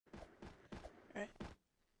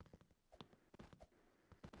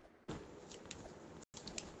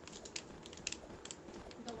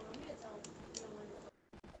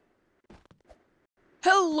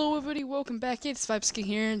Hello everybody, welcome back. It's Vibeskin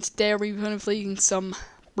here, and today we're going to be playing some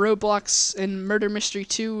Roblox and Murder Mystery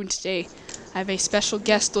 2, and today I have a special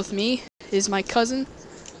guest with me. It is my cousin.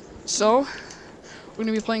 So, we're going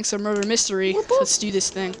to be playing some Murder Mystery. Let's do this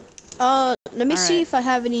thing. Let me see if I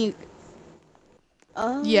have any...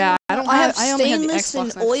 yeah, I don't have... I only have the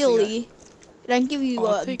stainless Xbox and oily. And I can give you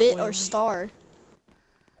a bit oily. or star.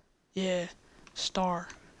 Yeah, star.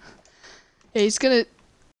 Yeah, he's gonna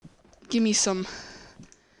give me some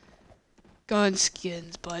gun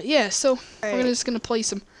skins, but yeah, so we're just gonna play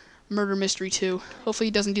some Murder Mystery 2. Hopefully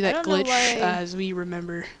he doesn't do that glitch as we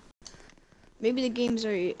remember. Maybe the game's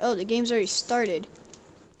already... Oh, the game's already started.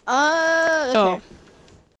 Okay.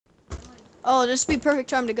 Oh, this would be perfect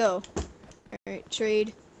time to go. Alright,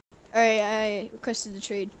 trade. Alright, I requested the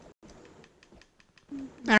trade.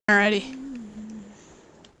 Alrighty.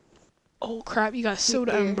 Oh crap, you got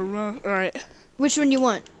soda and barona. Alright. Which one you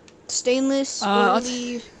want? Stainless,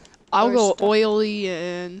 oily, I'll go star? Oily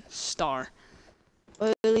and star.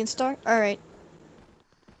 Oily and star? Alright.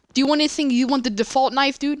 Do you want anything? You want the default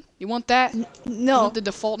knife, dude? You want that? No. You want the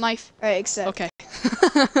default knife? Alright, accept. Okay.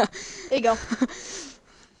 There you go.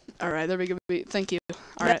 Alright, there we go. Thank you.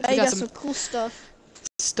 Alright, I got some cool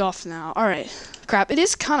stuff now. Alright. Crap, it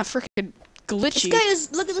is kind of freaking glitchy. This guy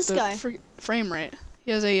is... Look at this guy. Frame rate.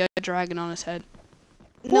 He has a dragon on his head.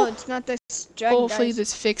 No, it's not this dragon. Hopefully guys.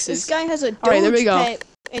 this fixes. This guy has a Doge Alright, there we go. pet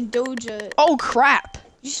and Doge. Oh crap!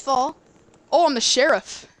 You just fall. Oh, I'm the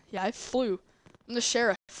sheriff. Yeah, I flew. I'm the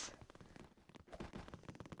sheriff.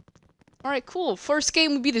 Alright, cool. First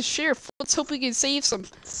game would be the sheriff. Let's hope we can save some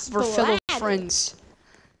of our fellow friends.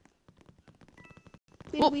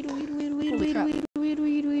 Holy crap.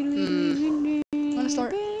 Wanna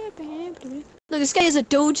start? Look, this guy has a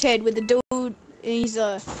Doge head with a Doge, and he's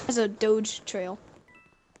has a Doge trail.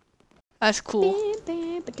 That's cool.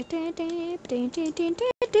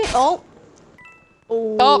 Oh.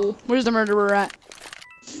 Oh, where's the murderer at?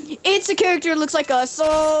 It's a character that looks like us.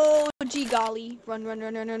 Oh, gee golly. Run, run,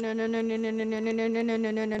 run, run, run, run, run, run, run, run, run,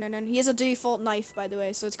 run, run, run, run. He has a default knife, by the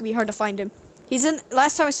way, so it's gonna be hard to find him. He's in,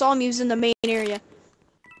 last time I saw him, he was in the main area.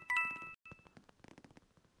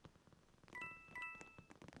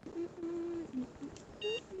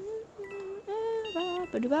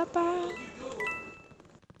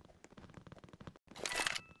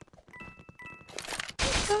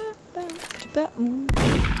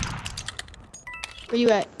 Where you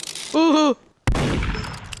at? Ooh! Oh,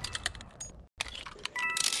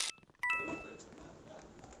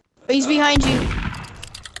 he's behind you.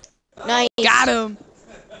 Nice. Got him!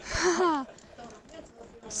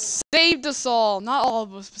 Saved us all. Not all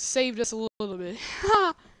of us, but saved us a little bit.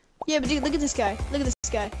 Yeah, but dude, look at this guy. Look at this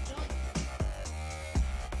guy.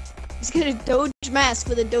 He's got a Doge mask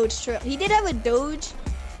with a Doge trail. He did have a Doge,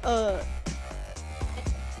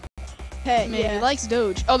 pet, Man, yeah. he likes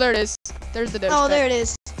Doge. Oh, there it is. There's the Doge. Oh, pet. there it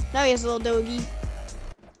is. Now he has a little doggy.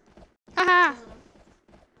 Haha!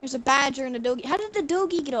 There's a badger and a doggy. How did the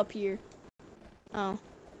doggy get up here? Oh,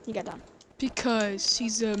 he got down. Because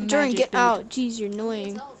he's a Jordan, get dude. out. Jeez, you're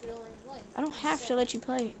annoying. I don't have to let you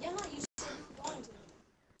play.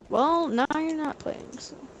 Well, now you're not playing,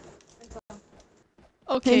 so.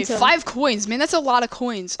 Okay, 5 coins. Man, that's a lot of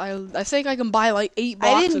coins. I think I can buy like 8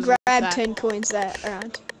 boxes. I didn't grab 10 coins that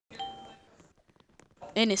round.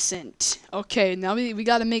 Innocent. Okay, now we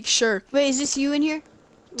gotta make sure. Wait, is this you in here?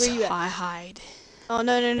 Where you at? I hide. Oh,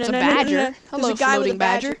 no, no, no, It's a no, badger. no, no. Hello, There's a guy with floating a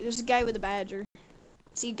badger. badger. There's a guy with a badger.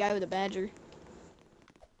 See a guy with a badger.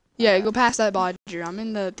 Yeah, go past that badger. I'm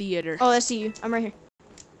in the theater. Oh, I see you. I'm right here.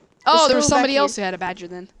 Oh, there was somebody else who had a badger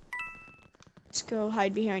then. Let's go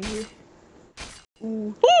hide behind you.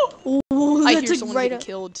 Ooh. Ooh! Ooh, I that's hear like someone right getting up.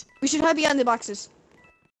 killed. We should hide behind the boxes.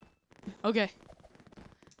 Okay.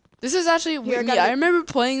 This is actually Here, me. I remember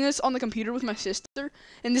playing this on the computer with my sister,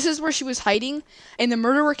 and this is where she was hiding, and the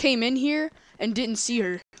murderer came in here and didn't see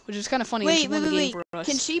her, which is kind of funny. Wait. For us.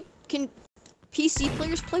 Can PC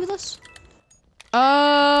players play with us?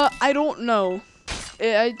 I don't know.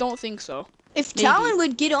 I don't think so. If Maybe. Talon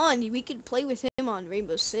would get on, we could play with him on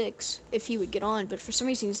Rainbow Six. If he would get on, but for some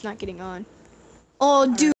reason he's not getting on. Oh,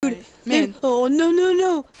 dude. Right. Man. Oh, no, no,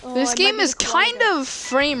 no. Oh, This game is kind of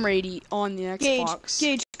frame ratey on the Xbox.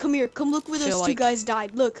 Gage, come here. Come look where those two guys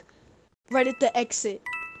died. Look. Right at the exit.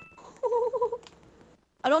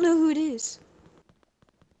 I don't know who it is.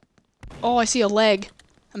 Oh, I see a leg.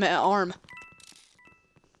 I meant an arm.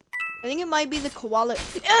 I think it might be the koala.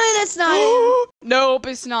 That's not it. Nope,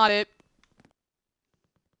 it's not it.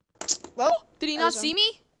 Well, did he not see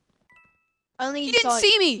me? Only he didn't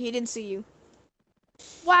see me. He didn't see you.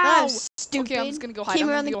 Wow. Stupid. Okay, I'm just gonna go hide. Came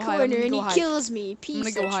around the corner and he kills me.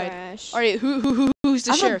 Piece of trash. All right, who's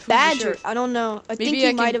Who's the I'm sheriff? a badger. Who's the sheriff? I don't know. I think Maybe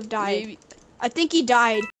he might have died. Maybe. I think he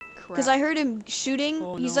died because Crap. I heard him shooting.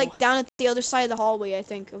 Oh, He's no. like down at the other side of the hallway, I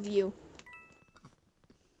think, of you.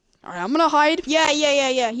 All right, I'm gonna hide. Yeah.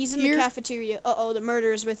 He's in Here. the cafeteria. Uh-oh, the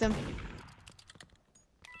murderer's with him.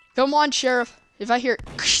 Come on, sheriff. If I hear,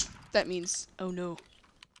 that means, oh no.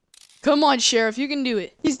 Come on, sheriff. You can do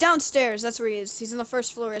it. He's downstairs. That's where he is. He's on the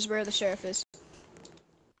first floor. Is where the sheriff is.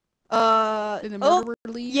 Did the murderer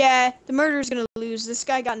leave? Yeah, the murderer's gonna lose. This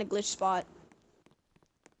guy got in a glitch spot.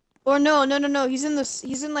 Or no. He's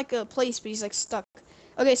in like a place, but he's like stuck.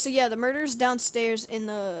 Okay, so yeah, the murderer's downstairs in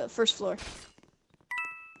the first floor.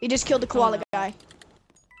 He just killed the koala guy.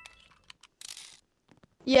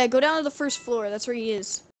 Yeah, go down to the first floor. That's where he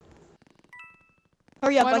is.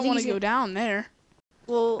 Hurry up! Well, I don't think want to he's go down there.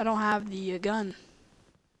 Well, I don't have the gun.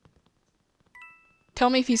 Tell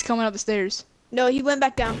me if he's coming up the stairs. no, he went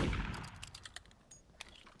back down.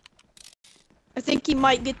 I think he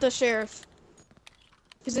might get the sheriff.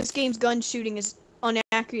 Because this game's gun shooting is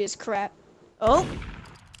inaccurate as crap. Oh!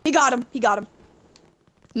 He got him! He got him!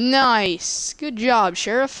 Nice. Good job,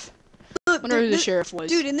 sheriff. Look, Wonder who the sheriff was.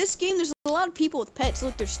 Dude, in this game, there's a lot of people with pets.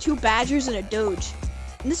 Look, there's 2 badgers and a doge.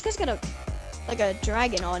 And this guy's got a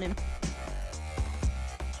dragon on him.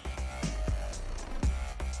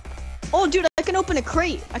 Oh, dude, I can open a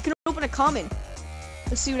crate. I can open a common.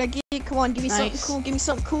 Let's see what I get. Come on, give me something cool. Give me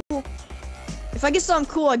something cool. If I get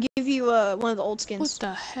something cool, I'll give you one of the old skins. What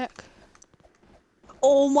the heck?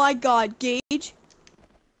 Oh my god, Gage.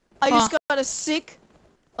 I just got a sick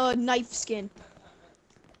knife skin.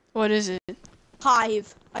 What is it?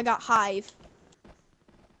 Hive. I got Hive.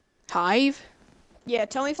 Hive? Yeah,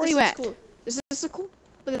 tell me if this is cool. Is this a cool?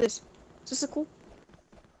 Look at this. Is this a cool?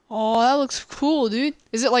 Oh, that looks cool, dude.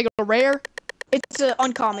 Is it like a rare? It's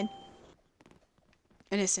uncommon.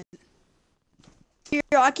 Innocent. Here,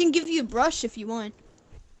 I can give you a brush if you want.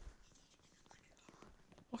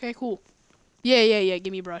 Okay, cool. Yeah.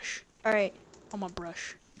 Give me a brush. Alright. I want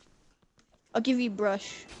brush. I'll give you a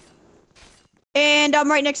brush. And I'm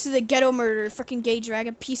right next to the ghetto murderer. Freaking gay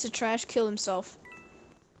dragon. Piece of trash. Kill himself.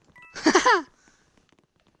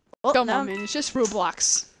 Oh, Come on, man. It's just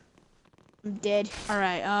Roblox. I'm dead.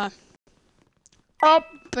 Alright, up,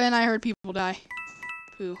 and I heard people die.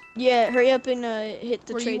 Poo. Yeah, hurry up and hit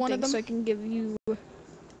the Were you trade one of thing them? so I can give you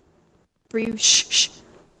brief. Shh.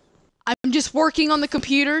 I'm just working on the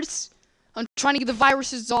computers. I'm trying to get the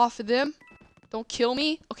viruses off of them. Don't kill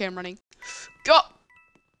me. Okay, I'm running. Go!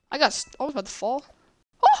 I was about to fall.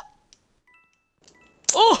 Oh!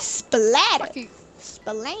 Oh! Splatter! Fucking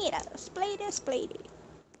Splatter.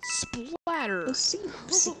 splatter.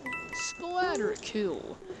 Oopsie. Splatter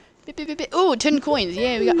kill. Ooh, 10 coins.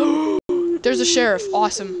 Yeah, we got. There's a sheriff.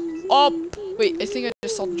 Awesome. Oh, wait. I think I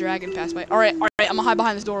just saw the dragon pass by. All right. I'm gonna hide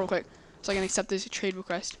behind this door real quick so I can accept this trade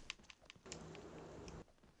request.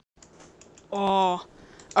 Oh.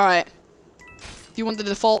 All right. Do you want the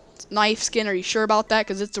default knife skin? Are you sure about that?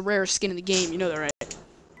 Because it's the rarest skin in the game. You know that, right?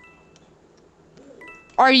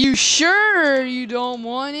 Are you sure you don't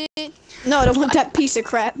want it? No, I don't want that piece of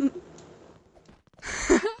crap.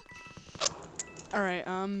 Alright,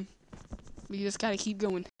 we just gotta keep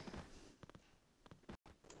going.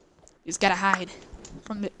 You just gotta hide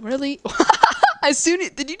from it. Really?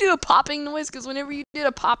 Did you do a popping noise? Because whenever you did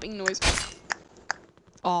a popping noise.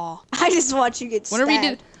 Aw. I just watch you get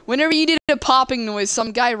stabbed. Whenever you did a popping noise,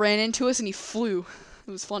 some guy ran into us and he flew.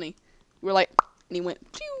 It was funny. We were like, and he went,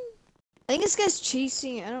 pew. I think this guy's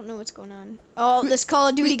chasing. I don't know what's going on. Oh, this Call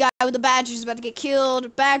of Duty guy with the badger is about to get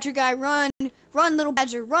killed. Badger guy, run. Run, little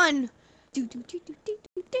badger, run. Run,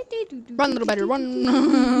 little badger, run.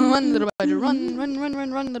 Run, little badger, run.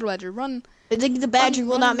 Run, little badger, run. I think the badger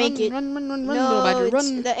will not make it. Run, No, little badger, it's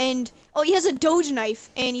run. the end. Oh, he has a doge knife,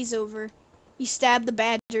 and he's over. He stabbed the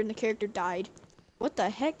badger, and the character died. What the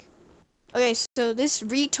heck? Okay, so this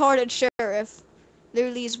retarded sheriff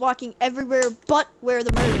literally is walking everywhere but where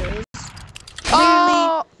the murder is.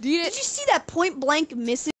 Oh, did you see that point blank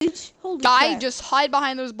message? Holy guy, crap. just hide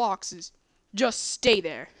behind those boxes. Just stay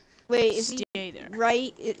there. Wait, is he Stay there.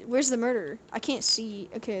 right? Where's the murderer? I can't see.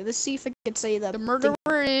 Okay, let's see if I can say that. The murderer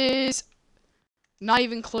is not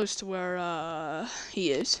even close to where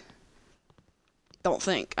he is. Don't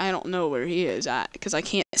think. I don't know where he is at because I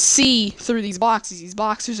can't see through these boxes. These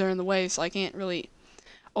boxes are in the way, so I can't really.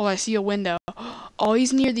 Oh, I see a window. Oh,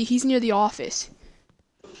 he's near the office.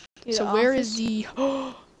 So where is the?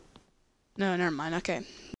 No, never mind. Okay.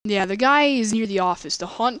 Yeah, the guy is near the office. The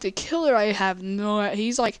hunt, the killer, I have no.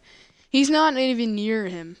 He's not even near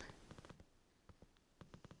him.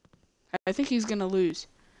 I think he's gonna lose.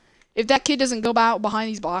 If that kid doesn't go out behind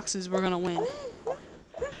these boxes, we're gonna win.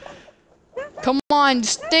 Come on,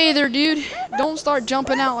 stay there, dude. Don't start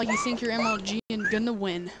jumping out like you think you're MLG and gonna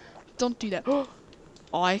win. Don't do that. Oh,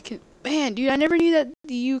 I can. Man, dude, I never knew that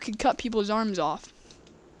you could cut people's arms off.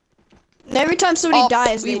 Every time somebody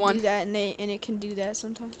dies, they won. do that, and it can do that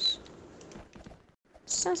sometimes.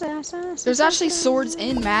 There's actually swords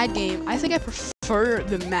in Mad Game. I think I prefer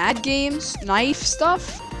the Mad Game's knife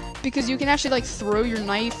stuff because you can actually like throw your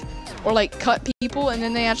knife or like cut people and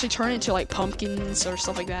then they actually turn into like pumpkins or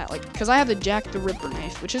stuff like that. Like, cause I have the Jack the Ripper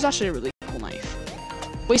knife, which is actually a really cool knife.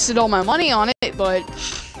 Wasted all my money on it, but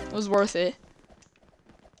it was worth it.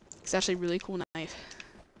 It's actually a really cool knife.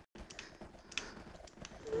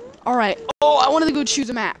 All right. Oh, I wanted to go choose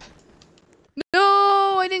a map.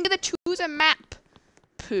 No, I didn't get to choose a map.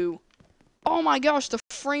 Poo. Oh my gosh, the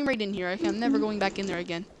frame rate in here. I'm never going back in there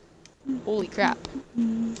again. Holy crap.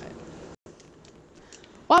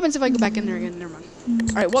 What happens if I go back in there again? Never mind.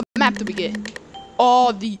 Alright, what map do we get?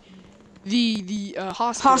 Oh, the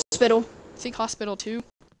hospital. Hospital. I think hospital 2.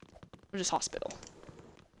 Or just hospital.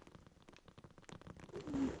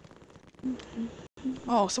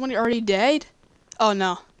 Oh, somebody already died? Oh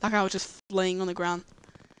no, that guy was just laying on the ground.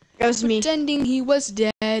 That was me. Pretending he was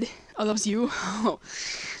dead. Oh, that was you? Oh.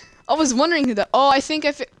 I was wondering who that. Oh, I think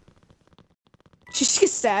if it. She just get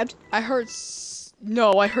stabbed. I heard.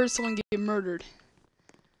 No, I heard someone get murdered.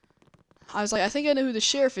 I was like, I think I know who the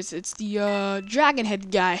sheriff is. It's the dragon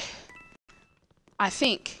head guy. I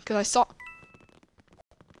think, because I saw.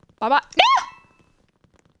 Bye bye.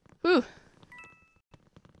 No!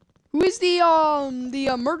 Who is the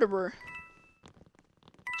murderer?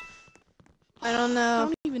 I don't know. I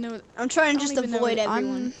don't even know. I'm trying to just avoid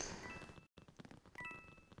everyone.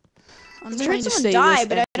 I'm I trying heard to someone stay die, with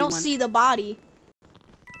but I don't everyone. see the body.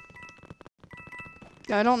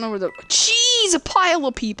 Yeah, I don't know where the. Jeez, a pile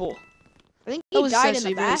of people. I think That he was died in the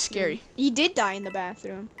actually bathroom. really scary. He did die in the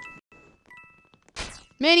bathroom.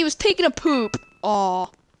 Man, he was taking a poop. Aw.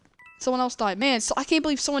 Someone else died. Man, so I can't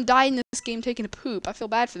believe someone died in this game taking a poop. I feel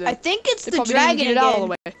bad for them. I think it's They the probably didn't dragon get it out again. all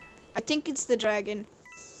the way. I think it's the dragon.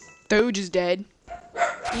 Doge is dead.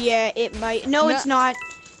 Yeah, it might. No, it's not.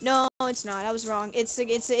 No, it's not. I was wrong.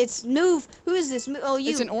 It's move. Who is this? Oh, you.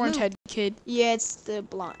 It's an orange Move. head kid. Yeah, it's the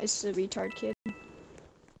blonde. It's the retard kid.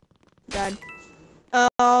 God.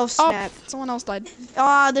 Oh snap. Oh, someone else died.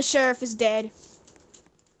 Ah, the sheriff is dead.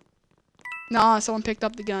 Nah, someone picked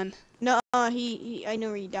up the gun. No, he. I know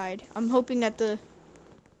where he died. I'm hoping that the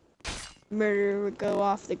murderer would go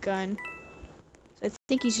off the gun. I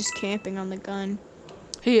think he's just camping on the gun.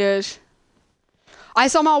 He is. I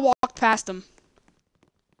somehow walked past him.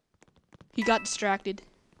 He got distracted.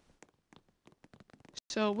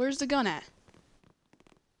 So, where's the gun at?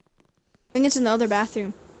 I think it's in the other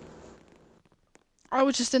bathroom. I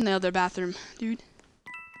was just in the other bathroom, dude.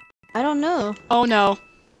 I don't know. Oh no.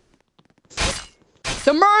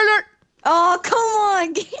 The murder! Oh, come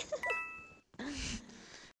on!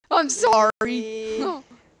 I'm sorry. Who?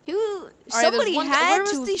 Alright, Somebody had where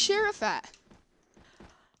to. was the sheriff at?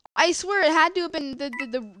 I swear it had to have been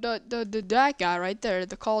that guy right there,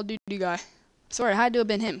 the Call of Duty guy. I swear it had to have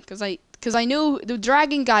been him, cause I knew the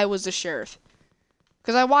dragon guy was the sheriff,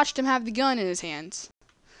 cause I watched him have the gun in his hands.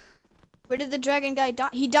 Where did the dragon guy die?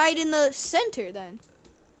 He died in the center then,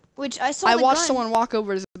 which I saw. I the watched gun. someone walk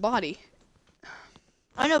over his body.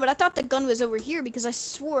 I know, but I thought the gun was over here because I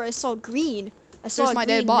swore I saw green. I saw There's a my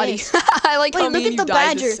green dead body. mist. I like Wait, how me look and at you the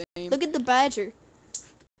died badger. the same. Look at the badger.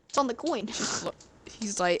 It's on the coin.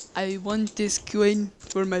 He's like, I want this coin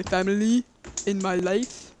for my family and my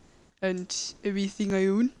life and everything I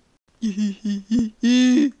own.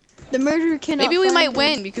 The murderer cannot. Maybe we find might him.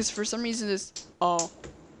 win because for some reason this. Oh.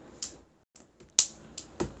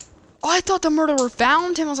 Oh, I thought the murderer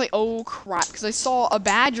found him. I was like, oh crap, because I saw a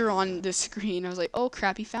badger on the screen. I was like, oh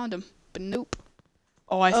crap, he found him. But nope.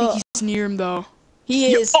 Oh, I think he's near him though.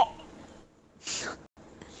 He is. Oh.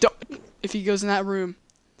 If he goes in that room.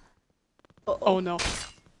 Oh no.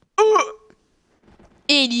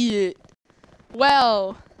 Idiot.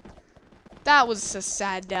 Well, that was a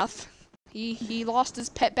sad death. He lost his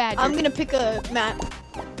pet badger. I'm gonna pick a map.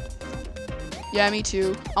 Yeah, me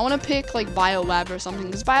too. I want to pick like Biolab or something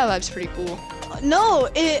because Biolab's pretty cool. No,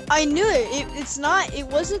 I knew it. It's not. It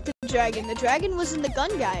wasn't the dragon. The dragon wasn't the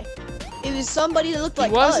gun guy. It was somebody that looked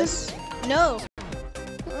like us. No.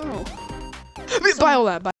 Oh.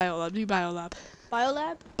 Biolab. Do Biolab.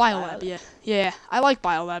 Biolab? Biolab, yeah. Yeah, I like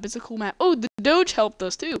Biolab. It's a cool map. Oh, the Doge helped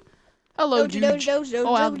us too. Hello, Doge.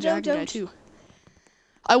 Oh, I have the dragon guy too.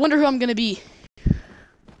 I wonder who I'm gonna be.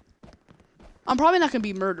 I'm probably not gonna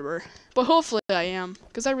be murderer, but hopefully I am,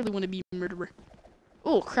 because I really want to be murderer.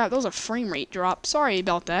 Oh crap, that was a frame rate drop. Sorry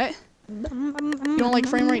about that. You don't like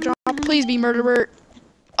frame rate drops? Please be murderer.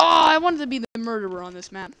 Oh, I wanted to be the murderer on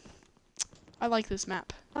this map. I like this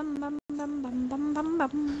map. Frame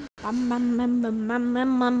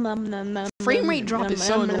rate drop is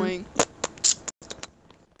so annoying.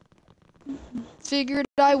 Figured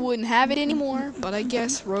I wouldn't have it anymore, but I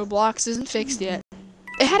guess Roblox isn't fixed yet.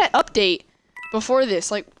 It had an update before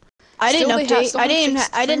this, like I didn't update. I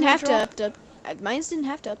didn't have drop? to. Mine didn't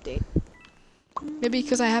have to update. Maybe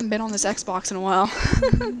because I haven't been on this Xbox in a while.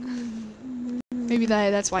 Maybe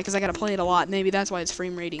that's why, because I gotta play it a lot. Maybe that's why it's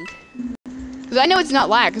frame rating. Because I know it's not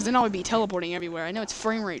lag, because then I would be teleporting everywhere. I know it's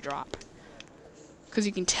frame rate drop. Because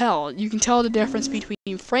you can tell the difference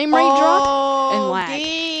between frame rate drop and lag.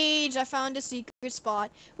 Gage, I found a secret spot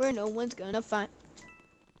where no one's gonna find.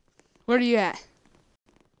 Where are you at?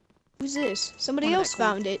 Who's this? Somebody else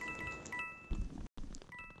found it.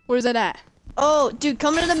 Where's that at? Oh, dude,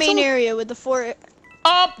 come into the main area with the 4.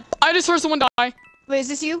 Oh, I just heard someone die. Wait, is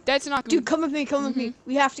this you? That's not good. Dude, come with me, come with me.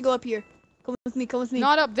 We have to go up here. Come with me, come with me.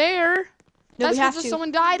 Not up there. No, that's we have because to.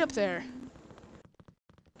 someone died up there.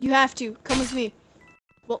 You have to. Come with me.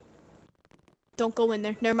 Well, don't go in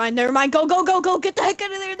there. Never mind, never mind. Go, go, go, go. Get the heck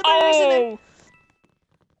out of there. The murderer's in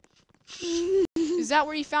there. Is that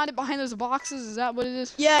where you found it, behind those boxes? Is that what it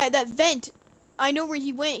is? Yeah, that vent. I know where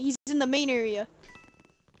he went. He's in the main area.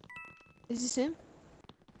 Is this him?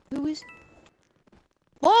 Who is?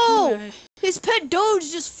 Whoa! Okay. His pet Doge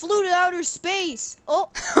just flew to outer space. Oh!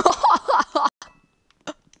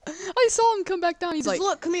 I saw him come back down. He's Just like,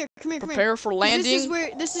 look, come here, come here, come prepare here. for landing.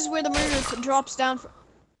 This is where the murderer drops down.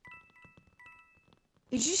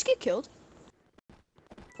 Did you just get killed?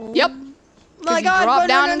 Oh. Yep. My he God! dropped No,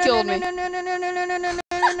 down no, and no, killed no, me. no, no, no, no, no, no, no, no,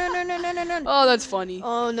 no, no, no, no, no. Oh, that's funny.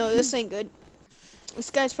 Oh no, this ain't good. This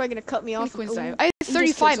guy's probably gonna cut me off. I have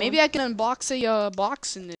 35. Maybe I can unbox a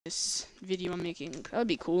box in this video I'm making. That'd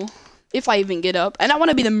be cool. If I even get up. And I want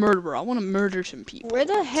to be the murderer. I want to murder some people. Where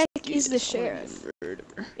the heck is the sheriff?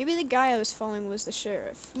 Maybe the guy I was following was the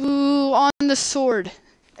sheriff. Ooh, on the sword.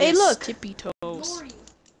 Hey, Yes, look. Tippy toes.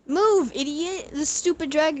 Move, idiot! The stupid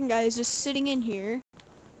dragon guy is just sitting in here.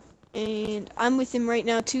 And I'm with him right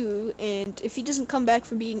now too. And if he doesn't come back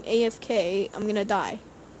from being AFK, I'm gonna die.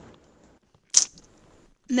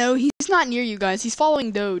 No, he's not near you guys. He's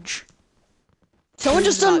following Doge. Someone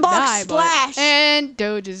just He's about to unboxed die, Splash! And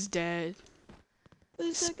Doge is dead.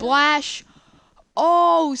 Who's that guy? Splash.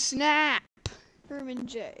 Oh, snap. Herman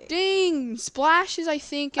J. Ding. Splash is, I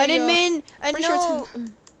think, I didn't mean. I pretty sure know.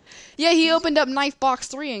 yeah, he opened up knife box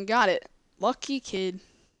 3 and got it. Lucky kid.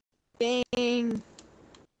 Dang.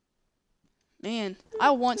 Man,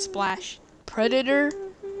 I want Splash. Predator.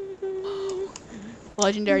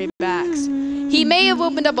 Legendary backs. He may have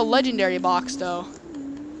opened up a legendary box, though.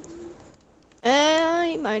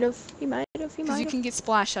 He might have. He might have. He Because might you have. can get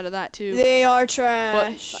Splash out of that, too. They are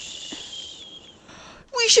trash.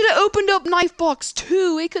 We should have opened up Knife Box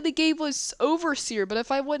 2. It could have gave us Overseer, but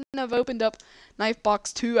if I wouldn't have opened up Knife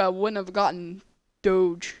Box 2, I wouldn't have gotten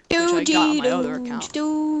Doge, which I got on my other account.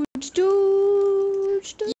 Doge.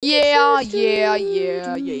 Yeah. Oh,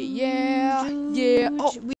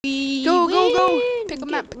 We go. win. Pick a Get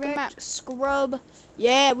map, pick a wrecked, map. Scrub.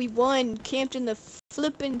 Yeah, we won. Camped in the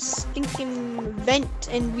flippin' stinking vent,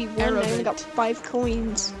 and we won. I only got 5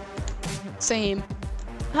 coins. same.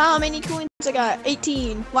 How many coins I got?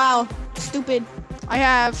 18. Wow. Stupid. I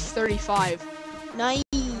have 35. Nice.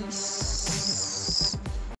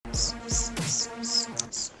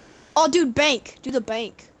 Oh, dude, bank. Do the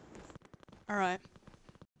bank. Alright.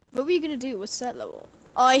 What were you gonna do? What's that level?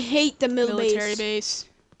 Oh, I hate the mill Military base. base.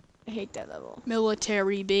 I hate that level.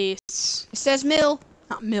 Military base. It says mill.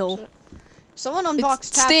 Not mill. Someone It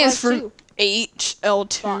unboxed stands for Half-Life 2.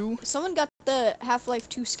 HL2. Someone got the Half-Life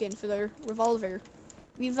 2 skin for their revolver.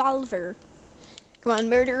 Revolver. Come on,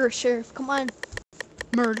 murderer, sheriff. Come on.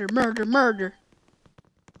 Murder.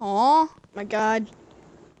 Aw. My God.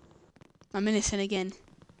 I'm innocent again.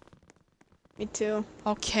 Me too.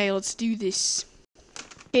 Okay, let's do this.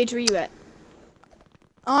 Gage, where you at?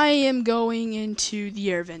 I am going into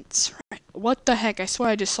the air vents. Right. What the heck? I swear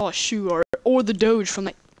I just saw a shoe or the Doge from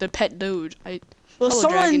the pet Doge. Well, Hello,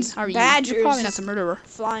 Dragon. someone's How are you? badger You're probably is not the murderer.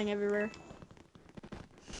 flying everywhere.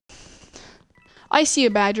 I see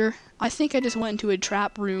a badger. I think I just went into a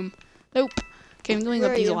trap room. Nope. Okay, I'm going Where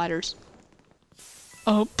up are these you? ladders.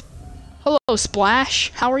 Oh. Hello,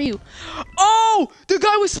 Splash. How are you? Oh! The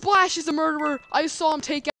guy with Splash is a murderer. I saw him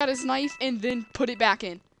take out his knife and then put it back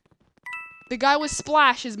in. The guy with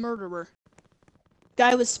Splash is murderer.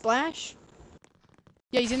 Guy with Splash?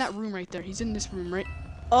 Yeah, he's in that room right there. He's in this room, right?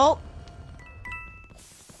 Oh.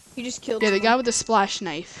 He just killed Yeah, the someone. guy with the Splash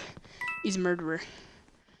knife. He's a murderer.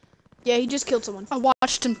 Yeah, he just killed someone. I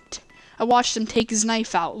watched him take his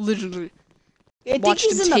knife out, literally. I think Watched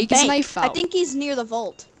he's him in the take his bank. knife I out. think he's near the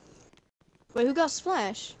vault. Wait, who got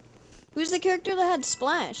Splash? Who's the character that had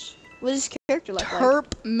Splash? What does his character look like? Terp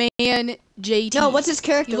Man JT. No, what's his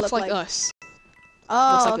character He looks look like us.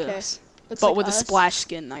 Oh, Looks like okay. us. Looks But like with us. a splash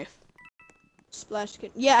skin knife. Splash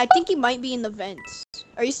kid. Yeah, I think he might be in the vents.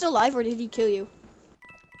 Are you still alive, or did he kill you?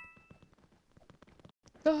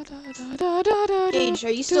 Gage,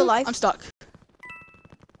 are you still alive? I'm stuck.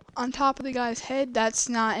 On top of the guy's head, that's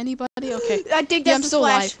not anybody? Okay. I think Yeah, that's I'm the still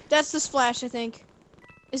splash. alive. That's the splash, I think.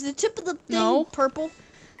 Is the tip of the thing No. purple?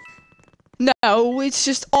 No, it's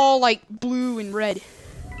just all like blue and red.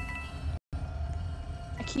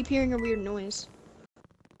 I keep hearing a weird noise.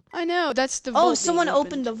 I know, that's the vault Oh, being someone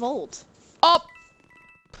opened the vault. Up!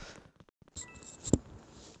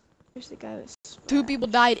 Where's the guy with splash? 2 people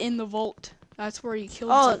died in the vault. That's where he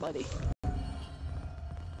killed Oh. somebody.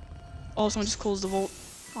 Oh, someone just closed the vault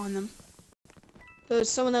on them. So it's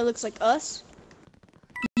someone that looks like us?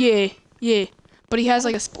 Yeah, yeah. But he has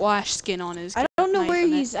like a splash skin on his I don't know knife where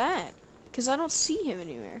and he's at. Because I don't see him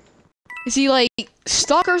anywhere. Is he like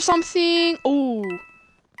stuck or something? Oh,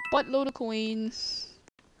 buttload of coins.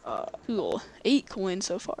 Cool. 8 coins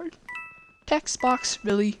so far. Text box,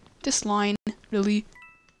 really? This line, really?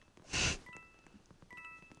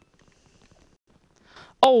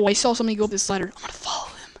 Oh, I saw somebody go up this ladder. I'm gonna follow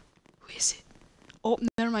him. Who is it? Oh,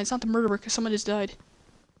 never mind. It's not the murderer because someone just died.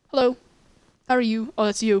 Hello. How are you? Oh,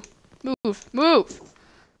 that's you. Move. Move.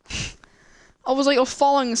 I was like, oh,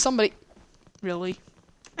 following somebody. Really?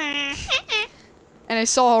 And I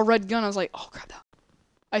saw a red gun. I was like, oh, grab that.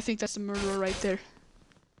 I think that's the murderer right there.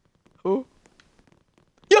 Oh.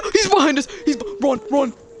 Yeah, he's behind us. Run,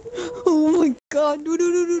 run. Oh my god. No, no,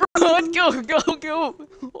 no, no. Run, go.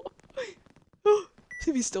 See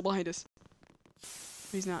if he's still behind us.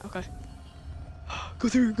 He's not. Okay. Go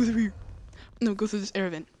through here. No, go through this air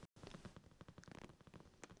vent.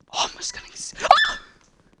 Oh, I'm just gonna. Ah!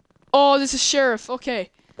 Oh, this is sheriff. Okay.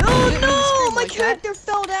 Oh Didn't mean to scream no! My like that. character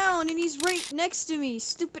fell down and he's right next to me.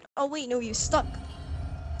 Stupid. Oh wait, no, he's stuck.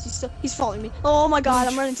 He's following me. Oh my god,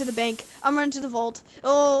 I'm running to the bank. I'm running to the vault.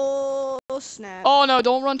 Oh snap. Oh no!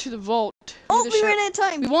 Don't run to the vault. Oh, You're the we sheriff. ran out of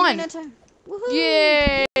time. We won. ran out of time. Woohoo.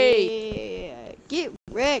 Yay! Yeah. Get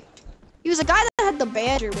wrecked. He was a guy that had the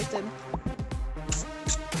badger with him.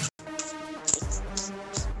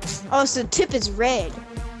 Oh, so the tip is red.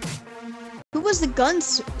 Who was the gun?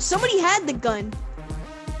 Somebody had the gun.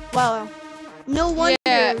 Wow. No wonder.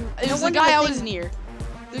 Yeah, it no was the wonder guy I thing- was near.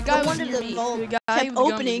 The guy No was wonder near the me. vault The guy kept with the gun was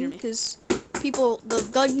near opening me. because the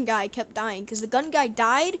gun guy kept dying. Because the gun guy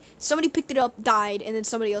died, somebody picked it up, died, and then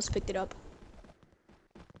somebody else picked it up.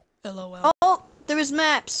 LOL. Oh, there was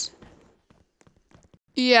maps.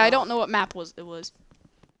 Yeah, I don't know what map it was.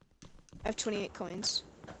 I have 28 coins.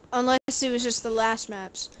 Unless it was just the last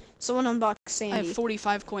maps. Someone unbox I Sandy. have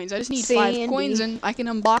 45 coins. I just need Sandy. 5 coins and I can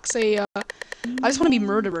unbox a, I just want to be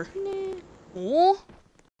murderer. Oh,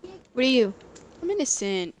 What are you? I'm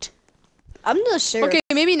innocent. I'm the sheriff. Okay,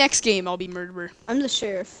 maybe next game I'll be murderer. I'm the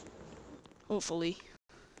sheriff. Hopefully.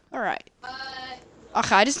 Alright.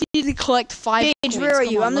 Okay, I just need to collect 5 Gage, coins. where are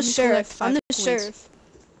Come you? on, I'm the let me collect sheriff. 5 I'm the coins. sheriff.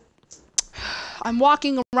 I'm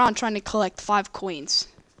walking around trying to collect 5 coins.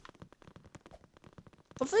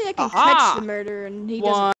 Hopefully I can Aha! catch the murderer and he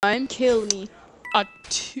doesn't 1, kill me.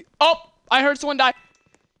 2. Oh, I heard someone die.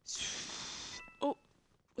 Oh,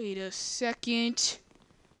 wait a second.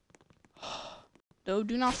 No,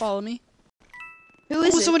 do not follow me. Who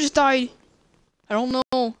is Oh, it? someone just died. I don't know.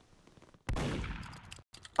 Oh,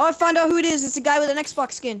 I found out who it is. It's the guy with an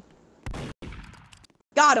Xbox skin.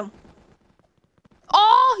 Got him.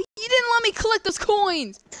 Oh, you didn't let me collect those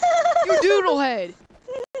coins. You doodlehead.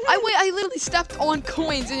 I literally stepped on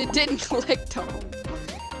coins and it didn't collect them.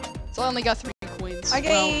 So I only got 3 coins. I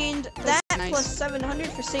gained that that's nice. plus 700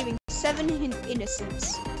 for saving 7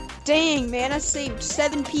 innocents. Dang, man, I saved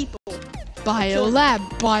 7 people. Biolab,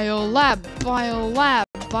 biolab, biolab,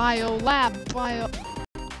 biolab, bio.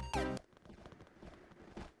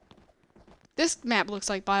 This map looks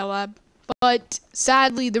like biolab, but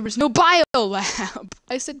sadly there was no biolab.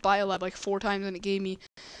 I said biolab like 4 times and it gave me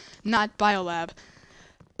not biolab.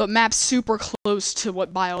 But map's super close to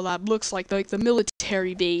what biolab looks like the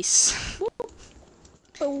military base.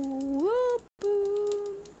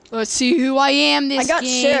 Let's see who I am this I got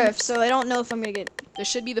game. sheriff, so I don't know if I'm gonna get. This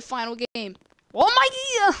should be the final game. Oh my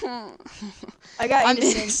god! I got I'm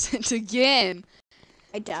innocent. innocent again.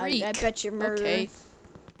 I doubt it. I Freak. bet you're murderer. Okay.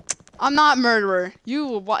 I'm not murderer.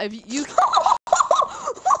 If you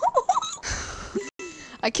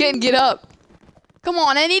I can't get up. Come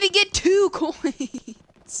on, I need to get 2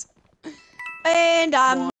 coins. And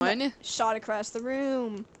I'm One. shot across the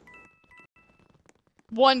room.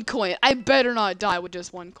 1 coin. I better not die with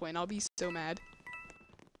just 1 coin. I'll be so mad.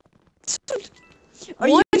 Are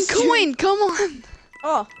 1 you coin. Come on.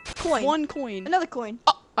 Oh, coin. 1 coin. Another coin.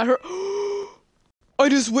 Oh, I heard. I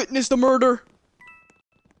just witnessed a murder.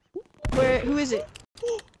 Where? Who is it?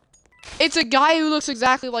 It's a guy who looks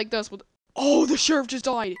exactly like this. With oh, the sheriff just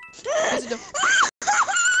died.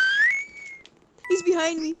 He's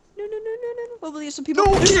behind me. No, no, no, no, no. Hopefully there's some people.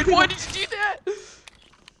 No, kid, why did you do that?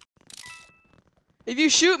 If you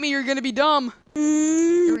shoot me, you're gonna be dumb.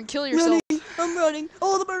 You're gonna kill yourself. Running. I'm running.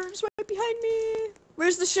 Oh, the murderer's right behind me.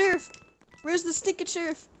 Where's the sheriff? Where's the stinking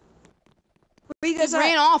sheriff? Where you guys He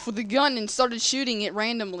ran off with a gun and started shooting it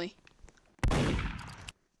randomly.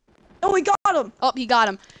 Oh, we got him. Oh, he got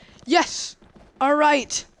him. Yes. All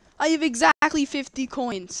right. I have exactly 50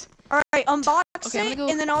 coins. All right, unbox Okay, it,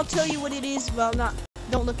 and then I'll tell you what it is. Well,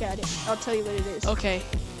 don't look at it. I'll tell you what it is. Okay.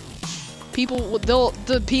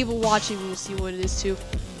 The people watching will see what it is too.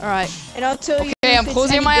 All right. And I'll tell you. Okay, I'm if it's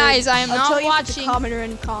closing any my good. eyes. I am I'll not tell you watching. If it's a common or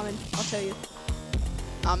uncommon. I'll tell you.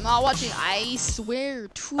 I'm not watching. I swear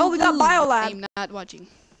to. Oh, we got Biolab. I'm not watching.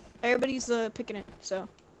 Everybody's picking it, so.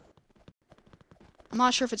 I'm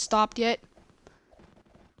not sure if it stopped yet.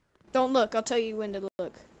 Don't look. I'll tell you when to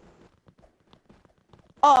look.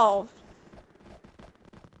 Oh.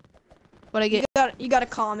 What I get? You got a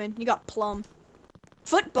common. You got plum.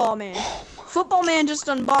 Football man. Football man just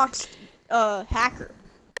unboxed hacker.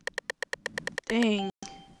 Dang.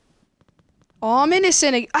 Oh, I'm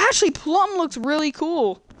innocent. Actually, plum looks really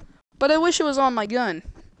cool, but I wish it was on my gun.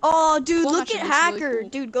 Oh, dude, Plum look actually at looks hacker. really cool.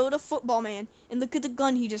 Dude, go to football man and look at the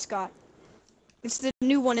gun he just got. It's the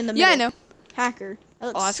new one in the middle. Yeah, I know. Hacker. That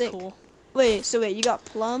looks Oh, that's sick. cool. Wait, you got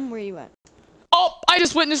plum? Where you at? Oh, I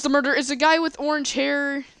just witnessed the murder. It's a guy with orange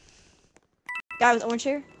hair Guy with orange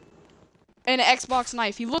hair? and an Xbox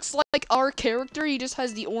knife. He looks like our character. He just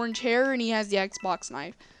has the orange hair and he has the Xbox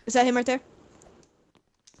knife. Is that him right there?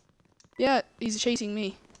 Yeah, he's chasing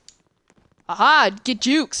me. Aha! Get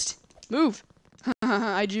juked. Move.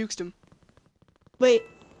 I juked him. Wait.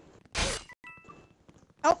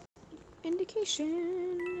 Oh.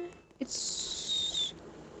 Indication. It's...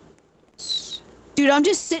 Dude, I'm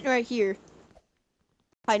just sitting right here.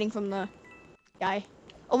 Hiding from the guy.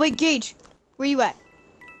 Oh, wait, Gage. Where you at?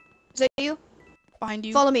 Is that you? Behind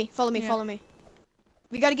you. Follow me, follow me, Yeah. follow me.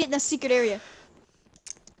 We gotta get in that secret area.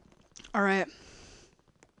 Alright.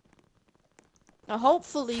 Now,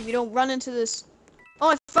 hopefully, we don't run into this... Oh,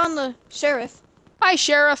 I found the sheriff. Hi,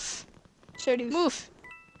 Sheriff. Sheriff. Move.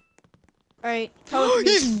 Alright.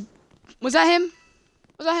 Was that him?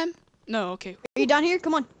 Was that him? No, okay. Are you down here?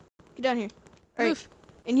 Come on. Get down here. Alright. Move.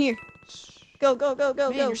 In here. Go, go, go, go,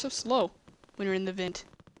 Man, go. you're so slow when you're in the vent.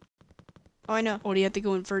 Oh, I know. Or do you have to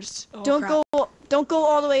go in first? Oh, Don't crap. go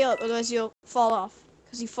all the way up, otherwise you'll fall off.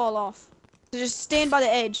 Cause you fall off. So just stand by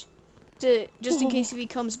the edge, just in case if he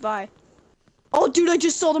comes by. Oh, dude, I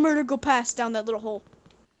just saw the murderer go past down that little hole.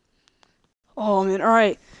 Oh man,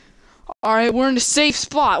 alright. Alright, we're in a safe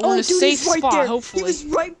spot. We're in a dude, safe he's right spot, there. hopefully. He was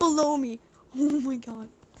right below me. Oh my god.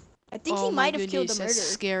 I think Oh he my might have killed the goodness, murderer. that's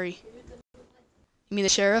scary. You mean the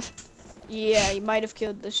sheriff? Yeah, he might have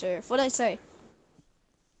killed the sheriff. What'd I say?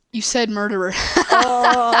 You said murderer.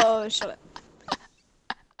 Oh, shut up.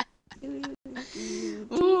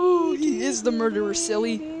 Ooh, he is the murderer,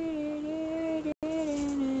 silly.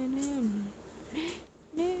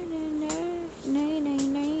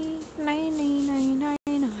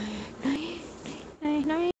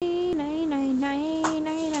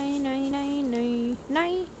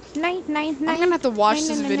 I'm gonna have to watch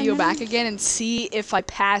this video back again and see if I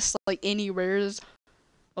passed like any rares.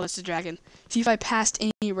 Oh, that's the dragon. See if I passed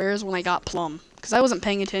any rares when I got plum, because I wasn't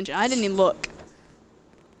paying attention. I didn't even look.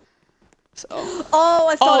 So. Oh,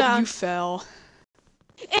 I fell down. You fell.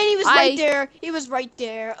 And he was right there. He was right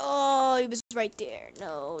there. Oh, he was right there.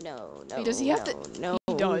 No, no, no. Wait, does he have to? No,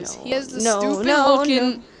 he does. No, He has the no, stupid no, looking.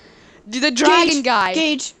 no. The dragon Gage, guy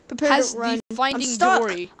Gage, prepare has to run. the Finding I'm stuck.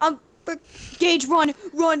 Dory. Gage, run,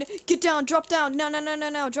 run, get down, drop down. No, no, no, no,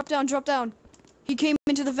 no, drop down, drop down. He came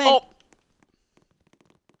into the vent. Oh.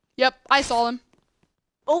 Yep, I saw him.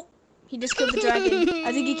 Oh, he just killed the dragon.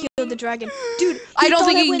 I think he killed the dragon. Dude, I don't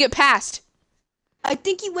think he can get past. I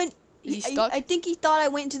think he went. Is he stuck? I think he thought I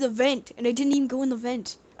went into the vent, and I didn't even go in the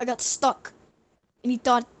vent. I got stuck, and he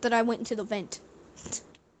thought that I went into the vent.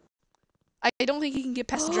 I don't think he can get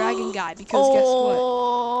past the dragon guy because guess what?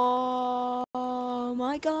 Oh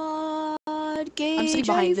my god, Gage, I'm sitting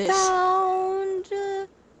behind this. found a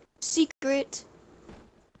secret.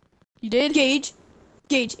 You did? Gage,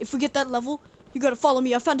 if we get that level, you gotta follow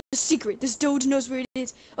me. I found a secret. secret. This Doge knows where it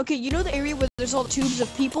is. Okay, you know the area where there's all the tubes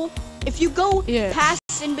of people? If you go past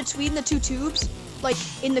in between the two tubes, like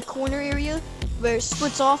in the corner area where it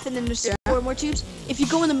splits off and then there's 4 more tubes, if you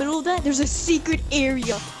go in the middle of that, there's a secret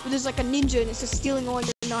area where there's like a ninja and it's just stealing all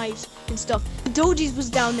your knives and stuff. Doji's was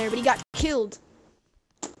down there, but he got killed.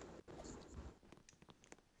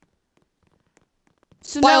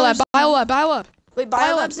 So Biolab. Wait,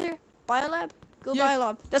 Biolab's there? Biolab? Go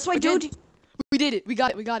Biolab. That's why Doji. We did it. We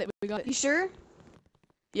got it. You sure?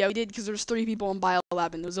 Yeah, we did because there was 3 people on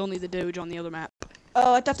Biolab and there was only the Doge on the other map.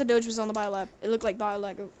 Oh, I thought the Doge was on the Biolab. It looked like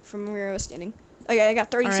Biolab from where I was standing. Okay, I got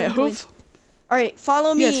 37 points. Alright,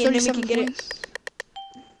 follow me and then we can get it.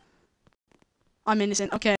 I'm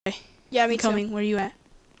innocent. Okay. Yeah, me I'm coming. Where are you at?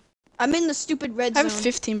 I'm in the stupid red zone. I have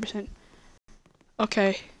 15%.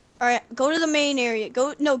 Okay. Alright, go to the main area.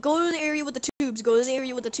 Go to the area with the tubes. Go to the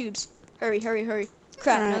area with the tubes. Hurry.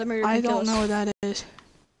 Crap, another murderer. I don't know where that is.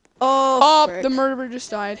 Oh, the murderer just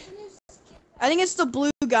died. I think it's the blue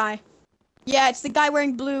guy. Yeah, it's the guy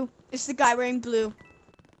wearing blue. He's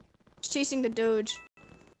chasing the Doge.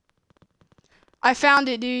 I found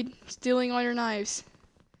it, dude. Stealing all your knives.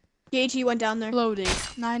 He went down there. Loading.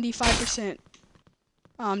 95%.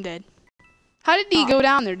 Oh, I'm dead. How did he go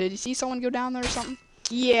down there? Did you see someone go down there or something?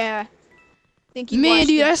 Yeah. I think he Man,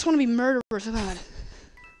 dude, it. I just want to be murderer so bad.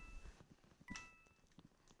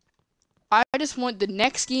 I just want the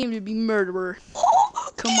next game to be murderer.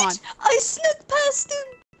 Oh, come on. I snuck past him.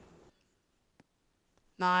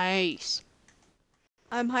 Nice.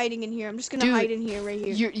 I'm hiding in here. I'm just gonna hide in here, right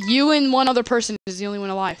here. You and one other person is the only one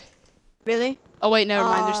alive. Really? Oh wait, never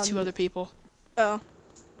mind. There's 2 other people. Oh.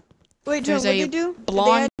 Wait, Joe, what did they do?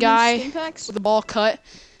 Blonde guy with the ball cut,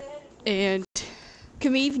 and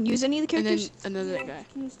can we even use any of the characters? And then another guy.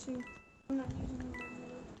 I'm not using one.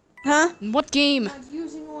 Huh? In what game? I'm not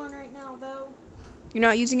using one right now, though. You're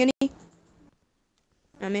not using any?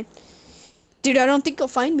 I mean, dude, I don't think you'll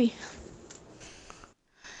find me.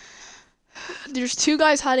 There's 2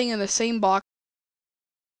 guys hiding in the same box.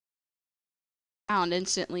 Found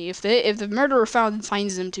instantly. If the murderer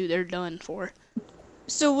finds them too, they're done for.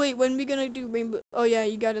 So wait, when are we gonna do Rainbow? Oh yeah,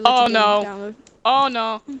 you gotta. Download. Oh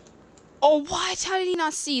no. Oh what? How did he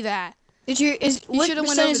not see that? What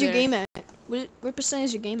percent is your game at? What percent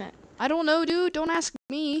is your game at? I don't know, dude. Don't ask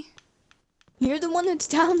me. You're the one that's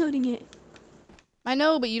downloading it. I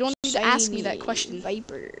know, but you don't need to ask me that question.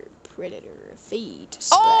 Viper, Predator, Fate.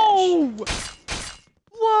 Oh!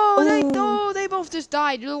 Whoa! They both just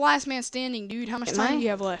died. You're the last man standing, dude. How much time do you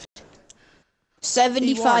have left?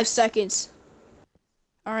 75 seconds.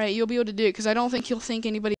 Alright, you'll be able to do it, because I don't think he'll think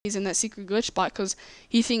anybody's in that secret glitch spot, because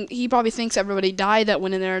he probably thinks everybody died that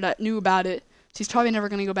went in there that knew about it. So he's probably never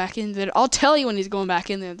going to go back in there. I'll tell you when he's going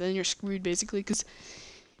back in there, then you're screwed, basically, because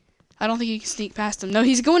I don't think you can sneak past him. No,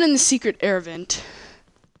 he's going in the secret air vent.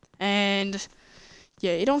 And,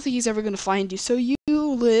 yeah, I don't think he's ever going to find you. So you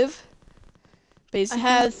live, basically. I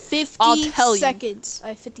have 50 seconds. I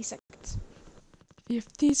have 50 seconds.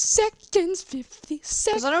 50 seconds, 50 seconds.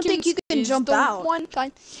 Because I don't think you can jump out. One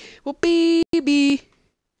time. Well, baby.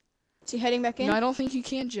 Is he heading back in? No, I don't think you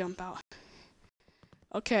can jump out.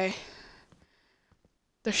 Okay.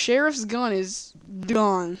 The sheriff's gun is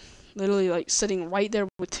gone. Literally, like, sitting right there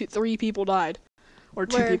with 3 people died. Or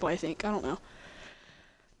 2 people, I think. I don't know.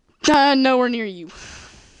 Nowhere near you.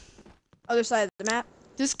 Other side of the map?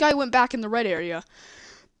 This guy went back in the red area.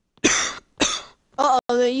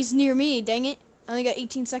 Uh-oh, he's near me, dang it. I only got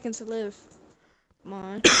 18 seconds to live. Come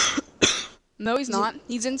on. No, he's not.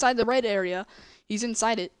 He's inside the red area. He's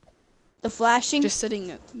inside it. The flashing? Just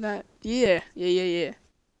sitting there. Yeah.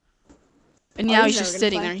 And now he's just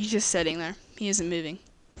sitting there. He's just sitting there. He isn't moving.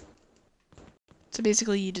 So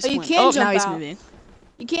basically, you just win. Oh, now he's moving.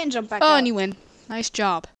 You can't jump back out. Oh, and you win. Nice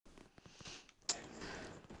job.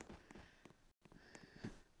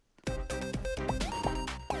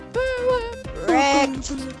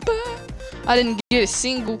 Wrecked. I didn't get a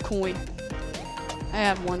single coin. I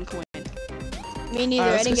have 1 coin. Me neither.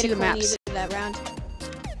 I didn't get a coin either that round.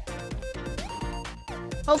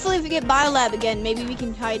 Hopefully, if we get Biolab again, maybe we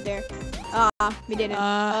can hide there. We didn't.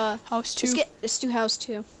 House 2. Let's do house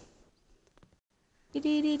 2. It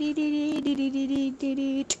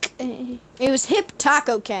was Hip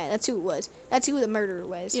Taco Cat. That's who it was. That's who the murderer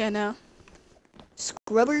was. Yeah, no.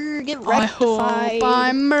 Scrubber, get rectified. I hope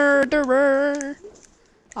I'm murderer.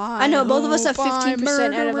 I know, both of us have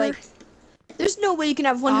 15% out of, like... There's no way you can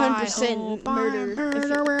have 100%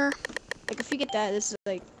 murder. If you get that, it's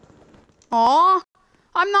like... Aw,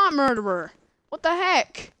 I'm not murderer. What the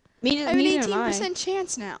heck? I have an 18%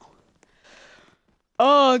 chance now.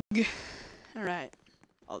 Ugh. Alright.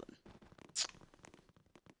 Hold on.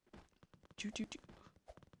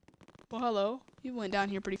 Well, hello. You went down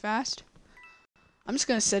here pretty fast. I'm just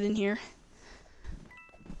gonna sit in here.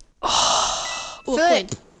 Oh, Flip.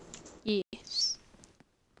 Yes.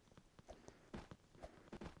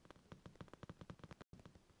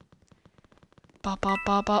 Ba ba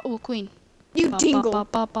ba ba. Oh, queen. You Ba, dingle. ba,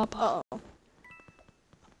 ba, ba, ba. Uh-oh.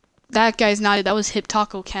 That guy's not. That was Hip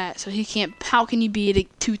Taco Cat. So he can't. How can you beat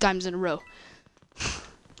it 2 times in a row?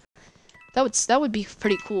 That would be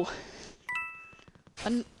pretty cool.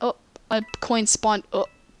 Oh, a coin spawned. Oh,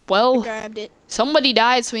 well. I grabbed it. Somebody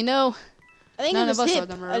died, so we know. I think None it of was us are Hip.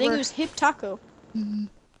 the I think it murderer. was Hip Taco.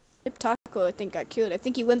 Hip Taco, I think, got killed. I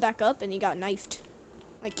think he went back up and he got knifed.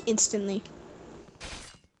 Like, instantly.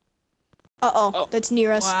 Uh-oh. Oh. That's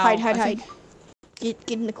near us. Wow, Hide, I hide. think-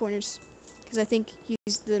 Get in the corners. Because I think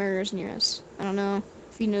he's the murderer's near us. I don't know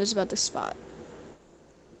if he knows about this spot.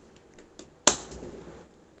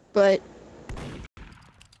 But...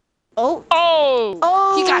 Oh! Oh!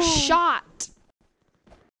 Oh! He got shot!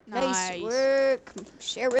 Nice work,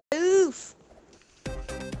 Sheriff!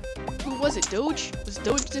 Who was it? Doge? Was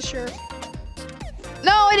Doge the sheriff?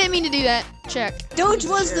 No, I didn't mean to do that. Check. Doge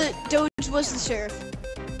Who's was sheriff? the sheriff.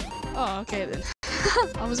 Oh, okay then.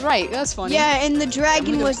 I was right. That's funny. Yeah, and the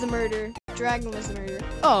dragon gonna- was the murderer. Dragon was the murderer.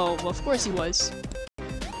 Oh, well, of course he was.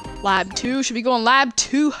 Lab 2. Should we go on Lab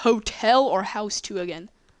 2, Hotel, or House 2 again?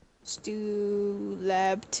 Let's do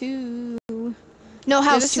lab 2. No, Yeah,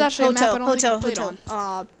 house this is 2. actually a map I don't think Hotel, we played hotel. on.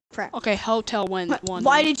 Aw, crap. Okay, Hotel won.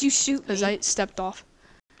 Why did you shoot Because me? I stepped off.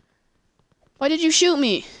 Why did you shoot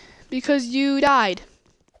me? Because you died.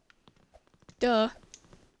 Duh.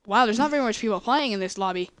 Wow, there's not very much people playing in this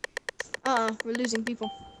lobby. We're losing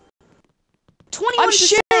people. 21%! I'm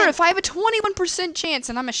sheriff! I have a 21% chance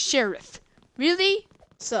and I'm a sheriff. Really?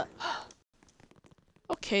 So,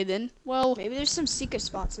 Okay then. Well, maybe there's some secret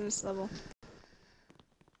spots in this level.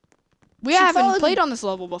 we should follow haven't the- played on this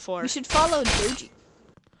level before. We should follow Doji.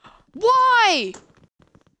 Why?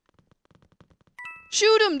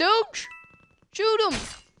 Shoot him, Doge! Shoot him!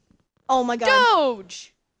 Oh my god.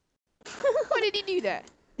 Doge! Why did he do that?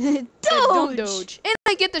 Dumb Doge! Doge. And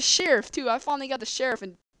I get the sheriff too. I finally got the sheriff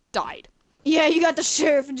and died. Yeah, you got the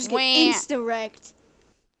sheriff and just get Wah. insta-wrecked.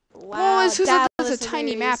 Wow, Well, it's because that it's a was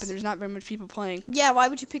tiny map hilarious. and there's not very much people playing. Yeah, why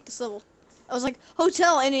would you pick this level? I was like,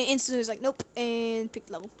 hotel, and it instantly was like, nope, and pick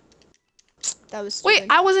the level. That was Wait,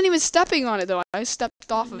 stupid. I wasn't even stepping on it though. I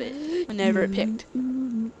stepped off of it whenever it picked.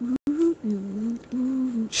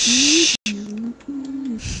 Shh.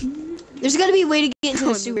 There's gotta be a way to get into Oh,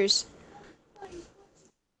 no. the sewers.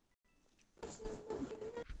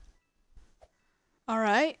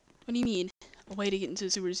 Alright. What do you mean? A way to get into the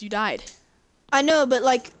sewers. You died. I know, but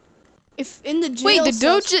like, if in the jail Wait, the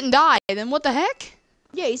cells- Doge didn't die. Then what the heck?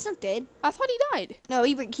 Yeah, he's not dead. I thought he died. No,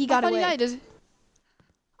 he I got thought away. he died.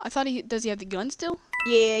 I thought he does. He have the gun still?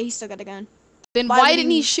 Yeah, he still got a gun. Then Why why would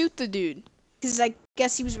didn't he- he shoot the dude? Cause I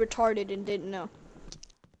guess he was retarded and didn't know.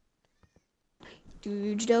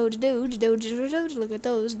 Doge, doge, doge, doge, doge, doge, look at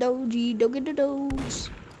those doji, doge, doge.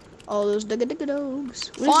 All those doge, doge, dogs.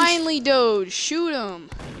 Finally, Doge, shoot him.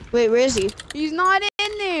 Wait, where is he? He's not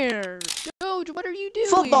in there. Doge, what are you doing?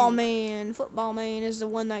 Football man. Football man is the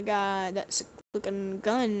one that got that sick looking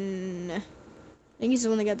gun. I think he's the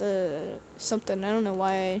one that got the something. I don't know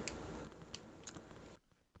why.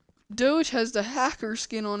 Doge has the hacker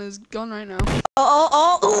skin on his gun right now.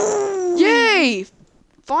 Oh! Yay!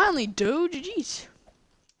 Finally, Doge. Jeez.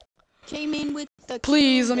 Came in with the.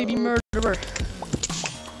 Please let me be kill. murderer.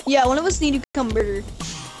 Yeah, one of us need to become murdered.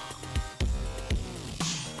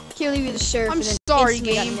 Can't leave you the sheriff. I'm and then sorry,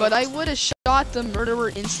 instantly got game, but I nicked. would have shot the murderer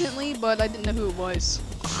instantly, but I didn't know who it was.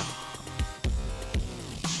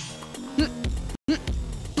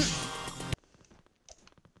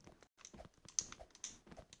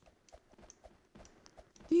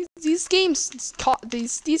 These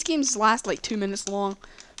games last like 2 minutes long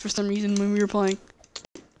for some reason when we were playing.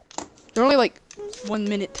 They're only like 1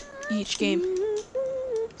 minute each game,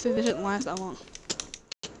 so they didn't last that long.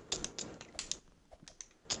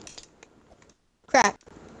 Crap.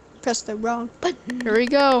 Press the wrong button. Here we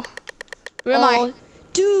go. Who am I?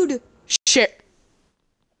 Dude. Shit.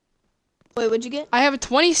 Wait, what'd you get? I have a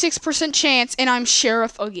 26% chance, and I'm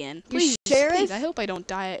sheriff again. You're Please, sheriff? please, I hope I don't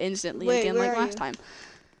die instantly Wait, again where like are last you? time.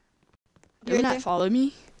 You're right Donut, there? follow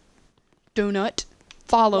me. Donut,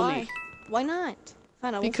 follow Why? me. Why not?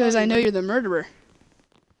 Fine, I won't Because follow I know you. you're the murderer.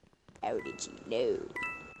 How did you know?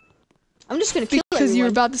 I'm just gonna kill Because you were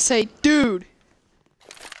everyone. about to say, dude.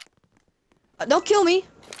 Don't kill me.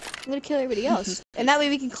 I'm gonna kill everybody else. And that way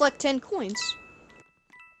we can collect 10 coins.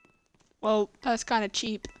 Well, that's kind of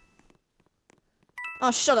cheap. Oh,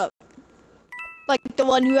 shut up. Like the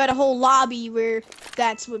one who had a whole lobby where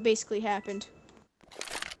that's what basically happened.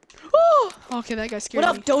 Oh, okay, that guy scared me.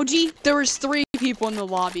 What up, Doji? There was 3 people in the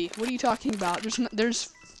lobby. What are you talking about? There's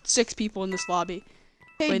 6 people in this lobby.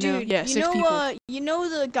 Hey, Wait, dude, no. Yeah, you 6 people. you know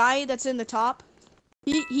the guy that's in the top?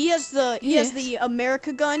 He has the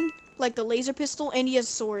America gun, like the laser pistol, and he has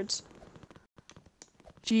swords.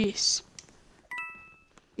 Jeez.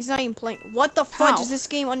 He's not even playing. What the fudge is this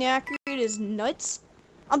game inaccurate? Is nuts.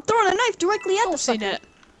 I'm throwing a knife directly at the say sucker. that.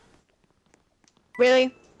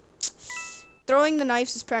 Really? Throwing the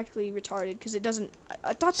knives is practically retarded because it doesn't.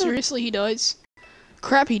 I thought. Seriously, he does.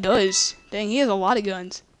 Crap, he does. Dang, he has a lot of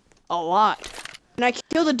guns. A lot. When I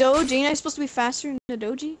kill the Doge, ain't I supposed to be faster than the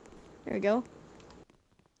Doji? There we go.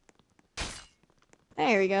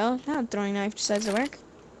 There we go. Now throwing knife decides to work.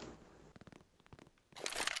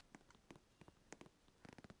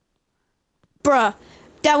 Bruh,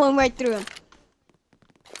 that went right through him.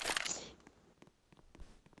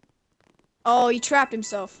 Oh, he trapped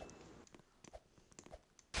himself.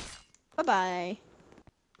 Bye bye.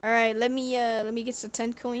 All right, let me get some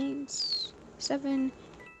 10 coins. 7,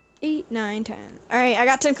 8, 9, 10. All right, I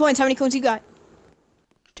got 10 coins. How many coins you got?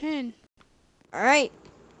 10. All right.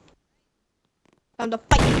 Time to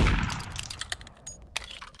fight.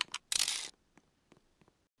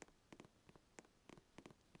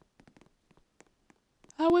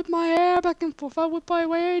 I whip my hair back and forth. I whip my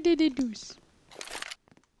where did it do's?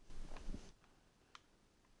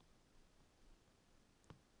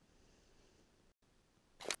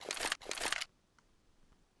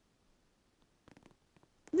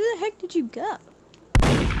 Where the heck did you go?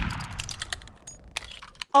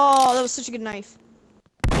 Oh, that was such a good knife.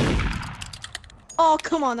 Oh,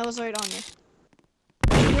 come on, that was right on you.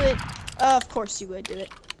 Do it. Of course you would do it.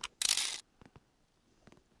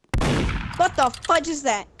 What the fudge is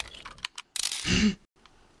that?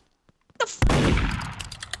 The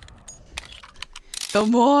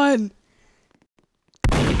Come on.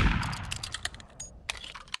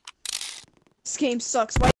 This game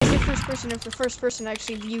sucks. Why is it first person if the first person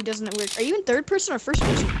actually view doesn't work? Are you in third person or first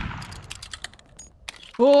person?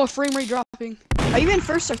 Oh, frame rate dropping. Are you in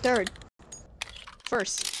first or third?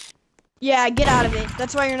 First. Yeah, get out of it.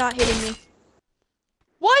 That's why you're not hitting me.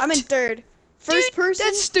 What? I'm in third. First Dude, person?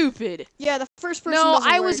 That's stupid. Yeah, the first person No, doesn't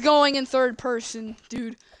I work. was going in third person,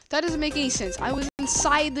 dude. That doesn't make any sense. I was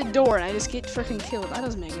inside the door and I just get freaking killed. That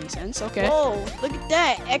doesn't make any sense. Okay. Whoa, look at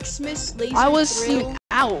that. Xmas, laser I was thrill,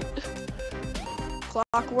 out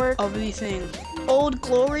clockwork, of the thing. old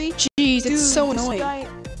glory. Jeez, Dude, it's so this annoying. guy,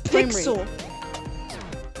 Frame rate. Pixel.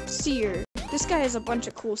 Seer. This guy has a bunch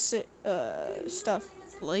of cool stuff.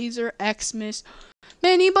 Laser, Xmas.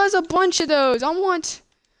 Man, he buys a bunch of those. I want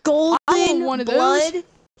Golden one of blood. those.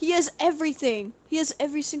 He has everything. He has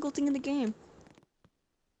every single thing in the game.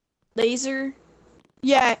 Laser.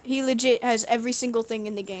 Yeah, he legit has every single thing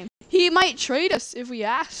in the game. He might trade us if we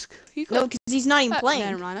ask. He could. No, because he's not even playing.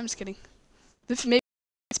 Never mind, I'm just kidding. If maybe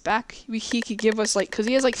it's back, he could give us like, cause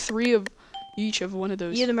he has like 3 of each of one of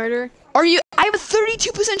those. You the murderer? Are you? I have a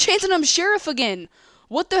 32% chance that I'm sheriff again.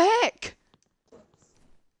 What the heck?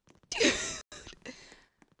 Dude.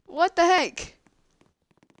 What the heck?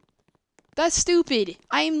 That's stupid.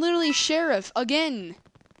 I am literally sheriff again.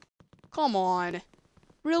 Come on.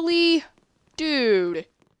 Really? Dude.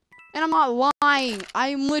 And I'm not lying.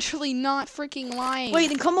 I'm literally not freaking lying. Wait,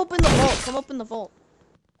 then come up in the vault. Come up in the vault.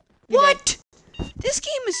 You're What? This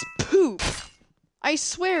game is poop. I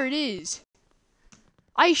swear it is.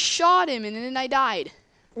 I shot him and then I died.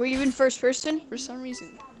 Were you in first person? For some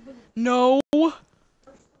reason. No.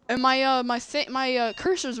 And my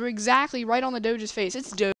cursors were exactly right on the Doge's face.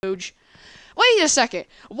 It's Doge. Wait a second.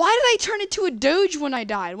 Why did I turn into a Doge when I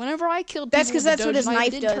died? Whenever I killed people That's because with that's what his Doges, knife I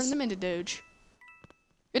didn't does. turn them into Doge.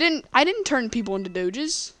 I didn't turn people into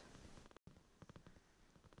Doges.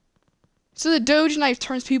 So the Doge knife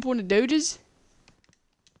turns people into Doges?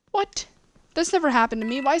 What? That's never happened to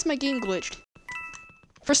me. Why is my game glitched?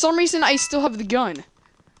 For some reason, I still have the gun.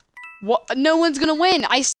 What? No one's gonna win.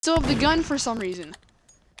 I still have the gun for some reason.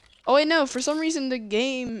 Oh wait, no. For some reason, the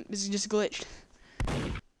game is just glitched.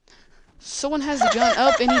 Someone has the gun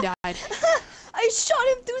up and he died. I shot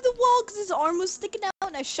him through the wall because his arm was sticking out,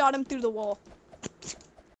 and I shot him through the wall.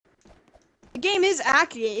 The game is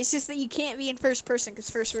accurate. It's just that you can't be in first person because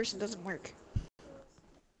first person doesn't work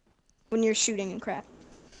when you're shooting and crap.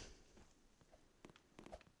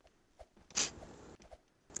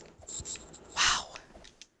 Wow.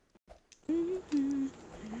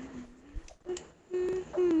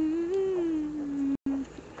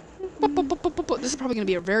 This is probably gonna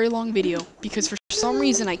be a very long video because for some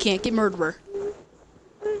reason I can't get murderer.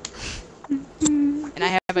 And and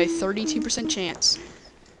I have a 32% chance.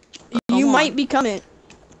 You might become it.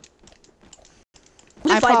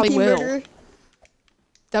 I probably Team will. murderer.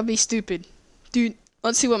 That'd be stupid. Dude,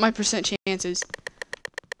 let's see what my percent chance is.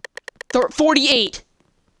 48.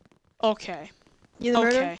 Okay. You the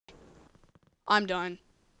murderer? I'm done.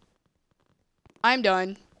 I'm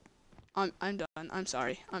done. I'm done. I'm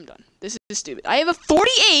sorry. I'm done. This is stupid. I have a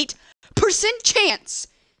 48% chance,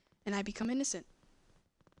 and I become innocent.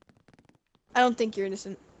 I don't think you're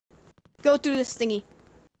innocent. Go through this thingy.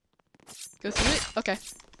 Go through it? Okay.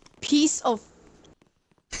 Piece of...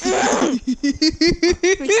 Makes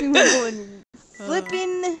me wanna go and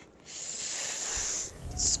flippin'...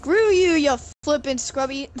 Screw you, you flippin'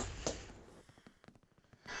 scrubby.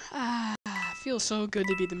 Ah, feels so good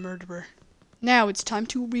to be the murderer. Now it's time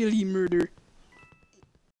to really murder.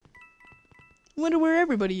 Wonder where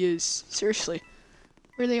everybody is. Seriously.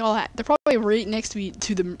 Where are they all at? They're probably right next to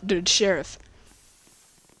the sheriff.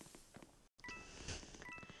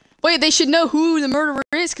 Wait, they should know who the murderer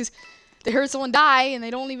is, because they heard someone die, and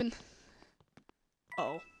they don't even...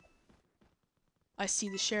 Uh-oh. I see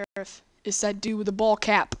the sheriff. It's that dude with the ball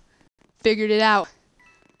cap. Figured it out.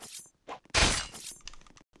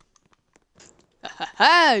 Ha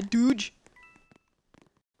ha, dude.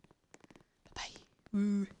 Bye.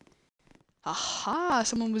 Ooh. Aha,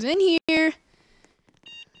 someone was in here.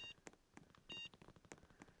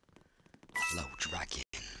 Hello, dragon.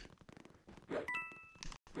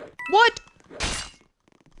 What?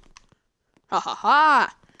 Ha ha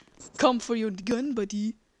ha. Come for your gun,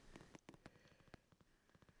 buddy.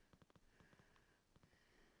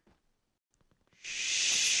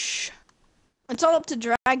 Shh. It's all up to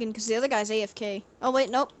Dragon, because the other guy's AFK. Oh, wait,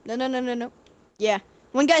 nope. No. Yeah.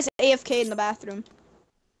 One guy's AFK in the bathroom.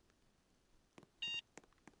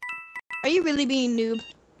 Are you really being noob?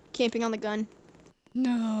 Camping on the gun?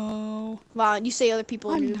 No. Wow, you say other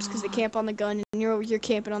people are I'm noobs because they not. camp on the gun, and you're over here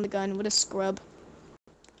camping on the gun. What a scrub.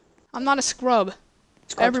 I'm not a scrub.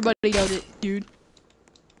 Scrub, Everybody does it, dude.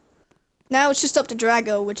 Now it's just up to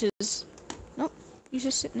Drago, which is... Nope, he's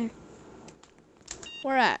just sitting there.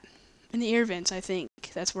 Where at? In the air vents, I think.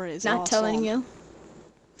 That's where it is. Not telling you.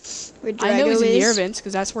 Where Drago I know he's in the air is. vents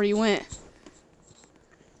because that's where he went.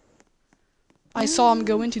 I saw him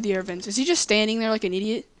go into the air vents. Is he just standing there like an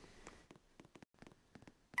idiot?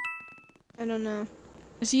 I don't know.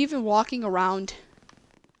 Is he even walking around?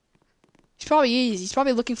 He probably is. He's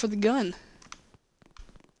probably looking for the gun.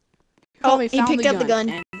 Oh, Probably he found picked up the gun.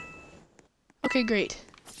 and- Okay, great.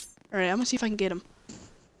 Alright, I'm gonna see if I can get him.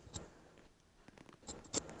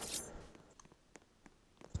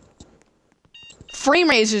 Frame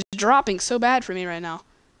rate is just dropping so bad for me right now.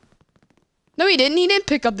 No, he didn't. He didn't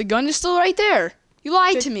pick up the gun. It's still right there. You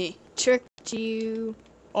lied to me. Tricked you.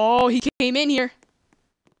 Oh, he came in here.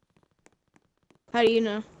 How do you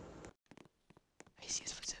know? I see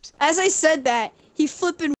his footsteps. As I said that, he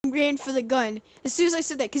flippin' ran for the gun. As soon as I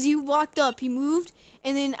said that, because he walked up, he moved,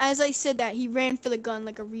 and then as I said that, he ran for the gun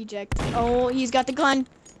like a reject. Oh, he's got the gun.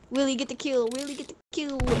 Will he get the kill? Will he get the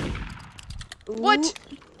kill? What?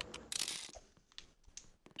 Ooh.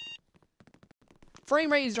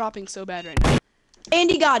 Frame rate is dropping so bad right now. And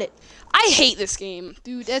he got it. I hate this game.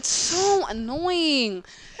 Dude, that's so annoying.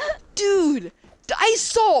 Dude, I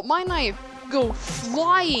saw my knife go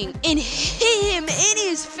flying and hit him in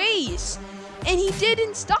his face. And he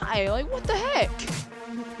didn't die. Like, what the heck?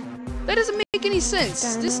 That doesn't make any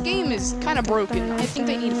sense. This game is kind of broken. I think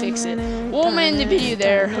they need to fix it. We'll end the video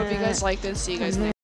there. Hope you guys like this. See you guys next.